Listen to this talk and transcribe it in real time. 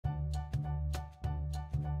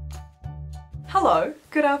Hello,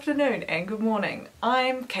 good afternoon and good morning.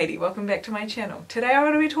 I'm Katie, welcome back to my channel. Today I'm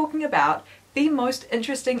going to be talking about the most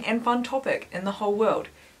interesting and fun topic in the whole world,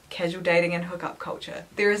 casual dating and hookup culture.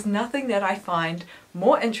 There is nothing that I find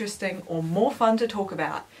more interesting or more fun to talk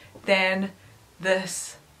about than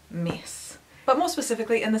this mess. But more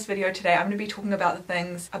specifically in this video today I'm going to be talking about the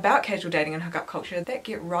things about casual dating and hookup culture that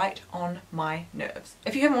get right on my nerves.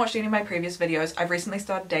 If you haven't watched any of my previous videos, I've recently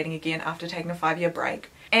started dating again after taking a 5-year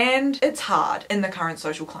break. And it's hard in the current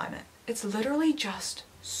social climate. It's literally just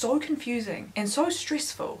so confusing and so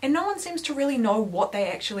stressful, and no one seems to really know what they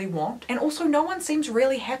actually want, and also no one seems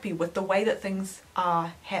really happy with the way that things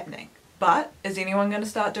are happening. But is anyone going to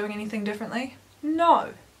start doing anything differently?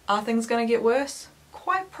 No. Are things going to get worse?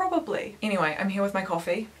 Quite probably. Anyway, I'm here with my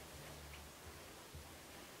coffee.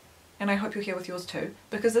 And I hope you're here with yours too,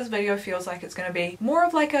 because this video feels like it's going to be more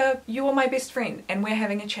of like a you are my best friend and we're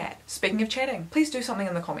having a chat. Speaking of chatting, please do something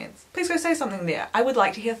in the comments. Please go say something there. I would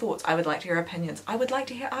like to hear thoughts. I would like to hear opinions. I would like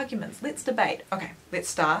to hear arguments. Let's debate. Okay, let's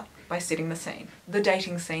start by setting the scene. The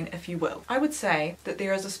dating scene, if you will. I would say that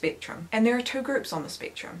there is a spectrum, and there are two groups on the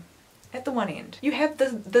spectrum. At the one end, you have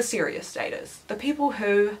the serious daters, the people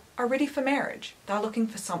who are ready for marriage. They're looking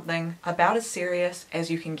for something about as serious as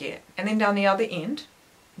you can get. And then down the other end,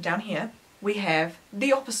 down here, we have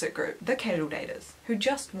the opposite group, the casual daters, who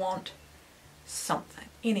just want something,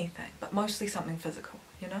 anything, but mostly something physical,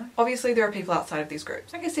 you know? Obviously there are people outside of these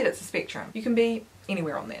groups. Like I said, it's a spectrum. You can be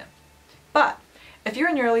anywhere on there. But if you're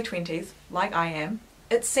in your early 20s, like I am,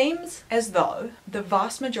 it seems as though the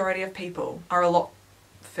vast majority of people are a lot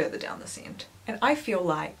further down this end. And I feel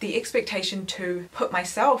like the expectation to put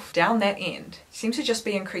myself down that end seems to just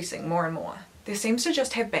be increasing more and more. There seems to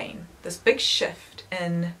just have been this big shift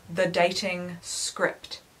in the dating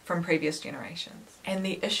script from previous generations. And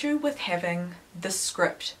the issue with having the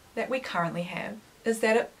script that we currently have is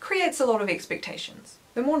that it creates a lot of expectations.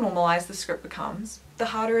 The more normalized the script becomes, the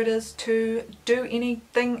harder it is to do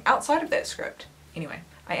anything outside of that script. Anyway,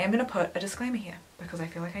 I am going to put a disclaimer here, because I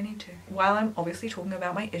feel like I need to. While I'm obviously talking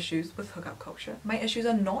about my issues with hookup culture, my issues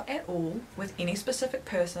are not at all with any specific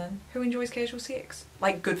person who enjoys casual sex.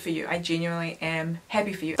 Like, good for you. I genuinely am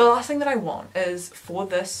happy for you. The last thing that I want is for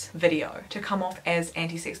this video to come off as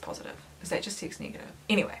anti-sex positive. Is that just sex negative?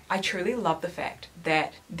 Anyway, I truly love the fact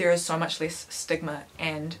that there is so much less stigma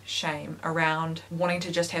and shame around wanting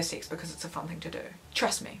to just have sex because it's a fun thing to do.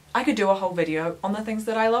 Trust me, I could do a whole video on the things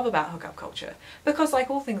that I love about hookup culture, because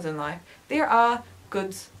like all things in life, there are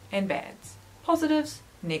goods and bads, positives,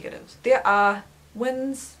 negatives. There are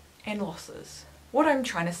wins and losses. What I'm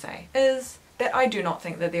trying to say is that I do not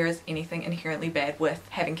think that there is anything inherently bad with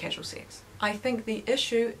having casual sex. I think the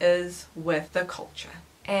issue is with the culture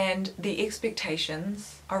and the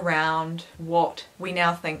expectations around what we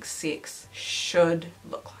now think sex should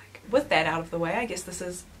look like. With that out of the way, I guess this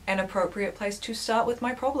is an appropriate place to start with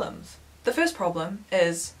my problems. The first problem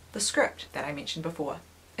is the script that I mentioned before.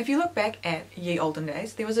 If you look back at ye olden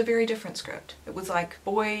days, there was a very different script. It was like,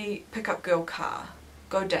 boy, pick up girl car,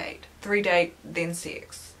 go date, 3 date, then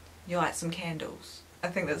sex. You light some candles. I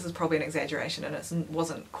think this is probably an exaggeration and it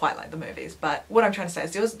wasn't quite like the movies, but what I'm trying to say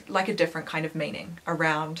is there was like a different kind of meaning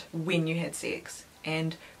around when you had sex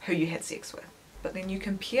and who you had sex with. But then you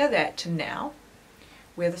compare that to now,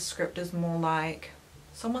 where the script is more like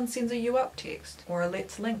someone sends a you up text or a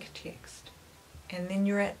let's link text, and then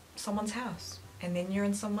you're at someone's house, and then you're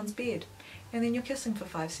in someone's bed, and then you're kissing for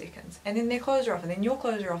 5 seconds, and then their clothes are off, and then your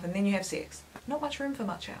clothes are off, and then you have sex. Not much room for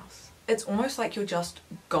much else. It's almost like you're just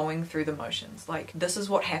going through the motions, like this is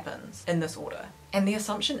what happens in this order. And the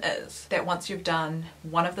assumption is that once you've done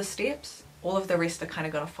one of the steps, all of the rest are kind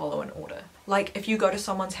of going to follow in order. Like if you go to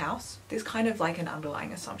someone's house, there's kind of like an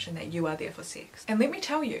underlying assumption that you are there for sex. And let me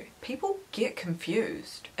tell you, people get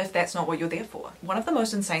confused if that's not what you're there for. One of the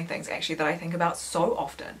most insane things actually that I think about so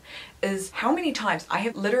often is how many times I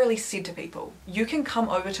have literally said to people, you can come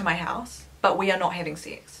over to my house, but we are not having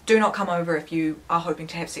sex. Do not come over if you are hoping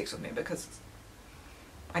to have sex with me, because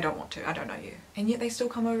I don't want to, I don't know you. And yet they still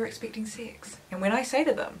come over expecting sex. And when I say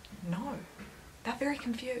to them, no, they're very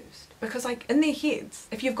confused. Because like in their heads,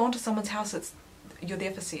 if you've gone to someone's house, you're there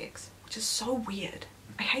for sex, which is so weird.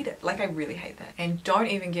 I hate it. Like I really hate that. And don't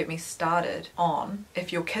even get me started on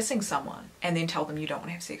if you're kissing someone and then tell them you don't want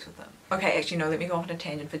to have sex with them. Okay, actually no, let me go off on a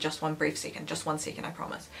tangent for just one brief second, just 1 second, I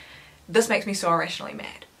promise. This makes me so irrationally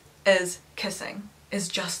mad. Kissing is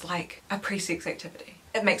just like a pre-sex activity.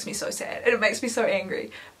 It makes me so sad and it makes me so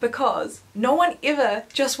angry, because no one ever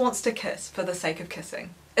just wants to kiss for the sake of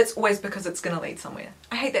kissing. It's always because it's gonna lead somewhere.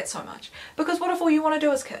 I hate that so much. Because what if all you want to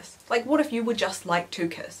do is kiss? Like, what if you would just like to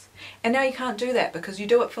kiss? And now you can't do that because you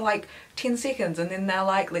do it for like 10 seconds and then they're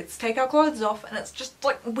like, let's take our clothes off, and it's just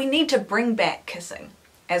like, we need to bring back kissing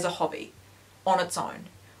as a hobby on its own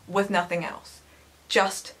with nothing else.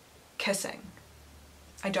 Just kissing.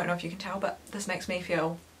 I don't know if you can tell, but this makes me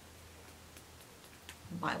feel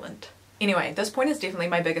violent. Anyway, this point is definitely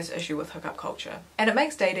my biggest issue with hookup culture, and it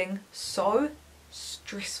makes dating so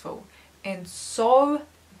stressful and so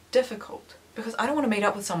difficult because I don't want to meet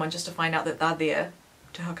up with someone just to find out that they're there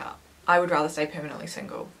to hook up. I would rather stay permanently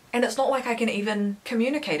single. And it's not like I can even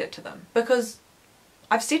communicate it to them because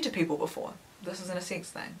I've said to people before, this isn't a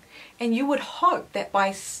sex thing. And you would hope that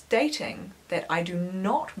by stating that I do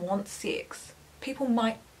not want sex, people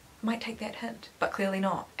might take that hint, but clearly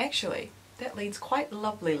not. Actually, that leads quite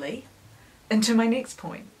lovelily into my next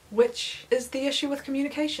point, which is the issue with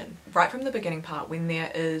communication. Right from the beginning part, when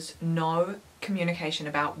there is no communication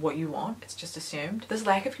about what you want, it's just assumed, this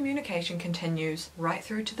lack of communication continues right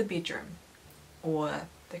through to the bedroom, or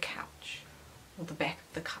the couch, or the back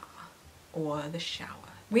of the car, or the shower.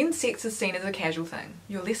 When sex is seen as a casual thing,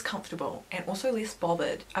 you're less comfortable and also less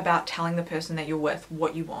bothered about telling the person that you're with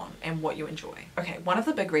what you want and what you enjoy. Okay, one of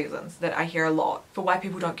the big reasons that I hear a lot for why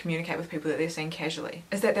people don't communicate with people that they're seeing casually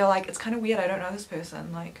is that they're like, it's kind of weird, I don't know this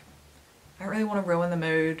person, like, I don't really want to ruin the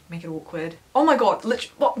mood, make it awkward. Oh my god,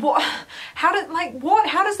 what? How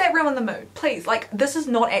does that ruin the mood? Please, like, this is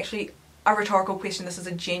not actually a rhetorical question, this is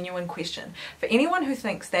a genuine question. For anyone who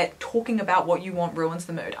thinks that talking about what you want ruins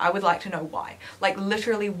the mood, I would like to know why. Like,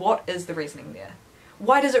 literally, what is the reasoning there?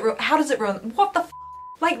 Why does it how does it ruin, what the f?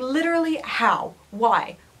 Like, literally, how?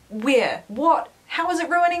 Why? Where? What? How is it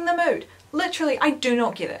ruining the mood? Literally, I do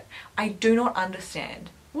not get it. I do not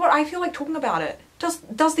understand. What, I feel like talking about it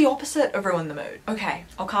does the opposite of ruin the mood. Okay,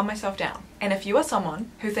 I'll calm myself down. And if you are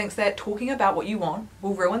someone who thinks that talking about what you want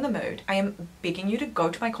will ruin the mood, I am begging you to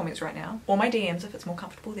go to my comments right now, or my DMs if it's more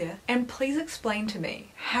comfortable there, and please explain to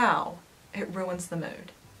me how it ruins the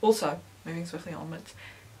mood. Also, moving swiftly onwards,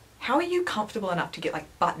 how are you comfortable enough to get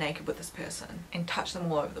like butt naked with this person and touch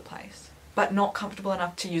them all over the place, but not comfortable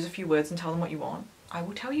enough to use a few words and tell them what you want? I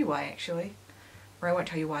will tell you why actually, or I won't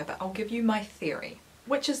tell you why, but I'll give you my theory.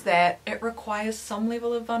 Which is that it requires some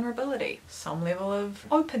level of vulnerability, some level of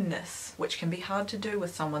openness, which can be hard to do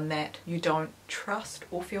with someone that you don't trust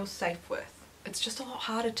or feel safe with. It's just a lot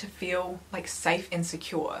harder to feel like safe and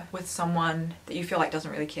secure with someone that you feel like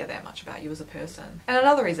doesn't really care that much about you as a person. And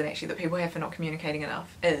another reason actually that people have for not communicating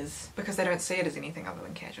enough is because they don't see it as anything other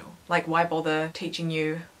than casual. Like, why bother teaching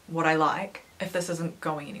you what I like if this isn't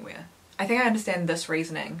going anywhere? I think I understand this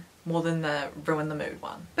reasoning more than the ruin the mood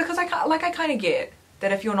one. Because I kind of get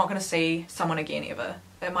that if you're not going to see someone again ever,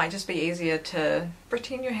 it might just be easier to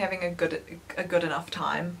pretend you're having a good enough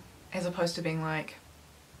time, as opposed to being like,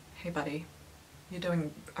 hey buddy, you're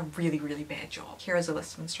doing a really, really bad job. Here is a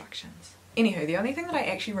list of instructions. Anywho, the only thing that I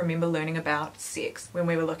actually remember learning about sex when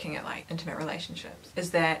we were looking at like intimate relationships is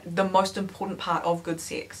that the most important part of good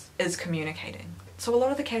sex is communicating. So a lot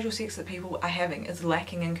of the casual sex that people are having is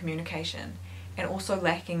lacking in communication and also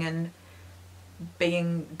lacking in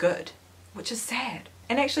being good, which is sad.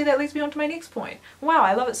 And actually that leads me on to my next point. Wow,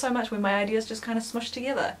 I love it so much when my ideas just kind of smush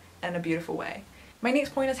together in a beautiful way. My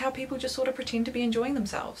next point is how people just sort of pretend to be enjoying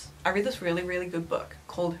themselves. I read this really, really good book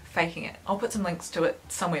called Faking It. I'll put some links to it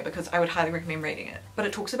somewhere because I would highly recommend reading it. But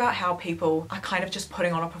it talks about how people are kind of just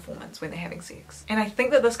putting on a performance when they're having sex. And I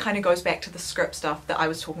think that this kind of goes back to the script stuff that I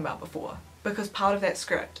was talking about before. Because part of that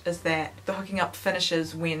script is that the hooking up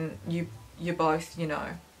finishes when you both, you know,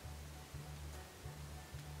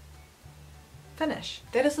 finish.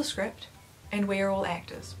 That is the script, and we are all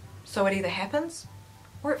actors. So it either happens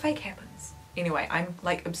or it fake happens. Anyway, I'm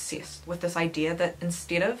like obsessed with this idea that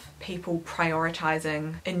instead of people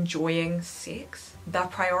prioritizing enjoying sex, they're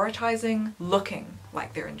prioritizing looking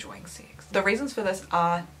like they're enjoying sex. The reasons for this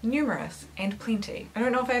are numerous and plenty. I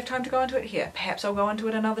don't know if I have time to go into it here. Perhaps I'll go into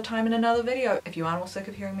it another time in another video if you aren't all sick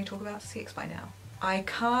of hearing me talk about sex by now. I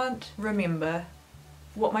can't remember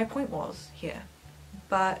what my point was here,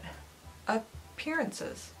 but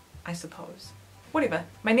appearances, I suppose. Whatever.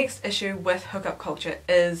 My next issue with hookup culture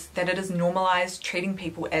is that it is normalized treating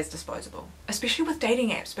people as disposable. Especially with dating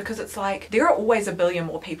apps, because it's like there are always a billion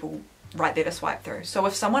more people right there to swipe through. So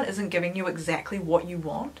if someone isn't giving you exactly what you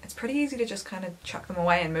want, it's pretty easy to just kind of chuck them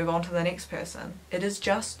away and move on to the next person. It is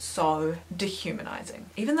just so dehumanizing.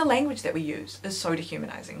 Even the language that we use is so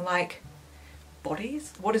dehumanizing. Like,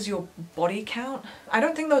 bodies? What is your body count? I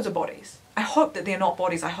don't think those are bodies. I hope that they're not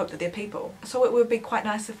bodies, I hope that they're people. So it would be quite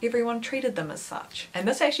nice if everyone treated them as such. And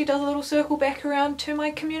this actually does a little circle back around to my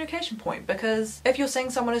communication point, because if you're seeing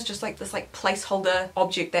someone as just like this like placeholder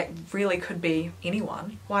object that really could be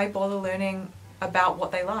anyone, why bother learning about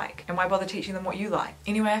what they like, and why bother teaching them what you like?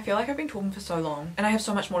 Anyway, I feel like I've been talking for so long and I have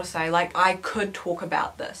so much more to say. Like, I could talk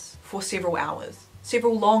about this for several hours,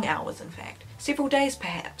 several long hours in fact, several days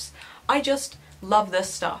perhaps. I just love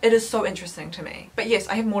this stuff. It is so interesting to me. But yes,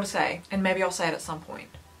 I have more to say, and maybe I'll say it at some point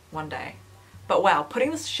one day. But wow, putting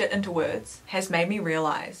this shit into words has made me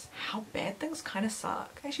realize how bad things kind of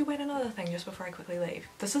suck. Actually, wait, another thing just before I quickly leave.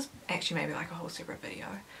 This is actually maybe like a whole separate video,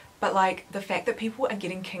 but like the fact that people are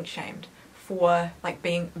getting kink shamed for like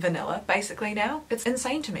being vanilla basically now, it's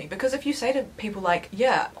insane to me. Because if you say to people like,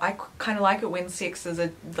 yeah, I kind of like it when sex is a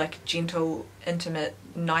like gentle, intimate,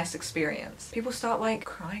 nice experience, people start like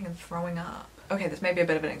crying and throwing up. Okay, this may be a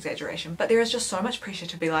bit of an exaggeration, but there is just so much pressure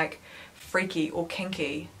to be like freaky or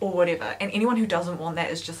kinky or whatever, and anyone who doesn't want that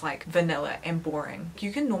is just like vanilla and boring.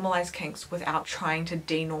 You can normalize kinks without trying to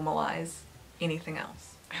denormalize anything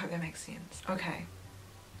else. I hope that makes sense. Okay,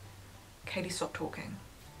 Katie, stop talking.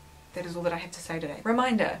 That is all that I have to say today.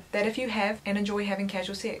 Reminder that if you have and enjoy having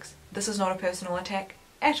casual sex, this is not a personal attack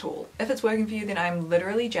at all. If it's working for you, then I'm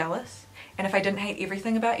literally jealous. And if I didn't hate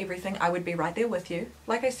everything about everything, I would be right there with you.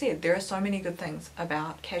 Like I said, there are so many good things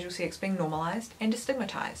about casual sex being normalized and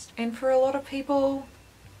destigmatized. And for a lot of people,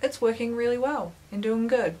 it's working really well and doing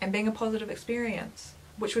good and being a positive experience,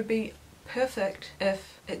 which would be perfect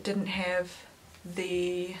if it didn't have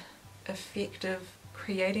the effect of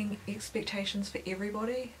creating expectations for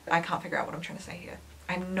everybody. I can't figure out what I'm trying to say here.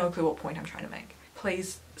 I have no clue what point I'm trying to make.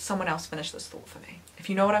 Please, someone else finish this thought for me. If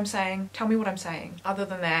you know what I'm saying, tell me what I'm saying. Other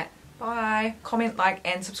than that, bye. Comment, like,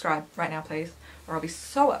 and subscribe right now, please, or I'll be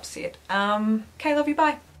so upset. Okay, love you,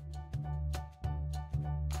 bye.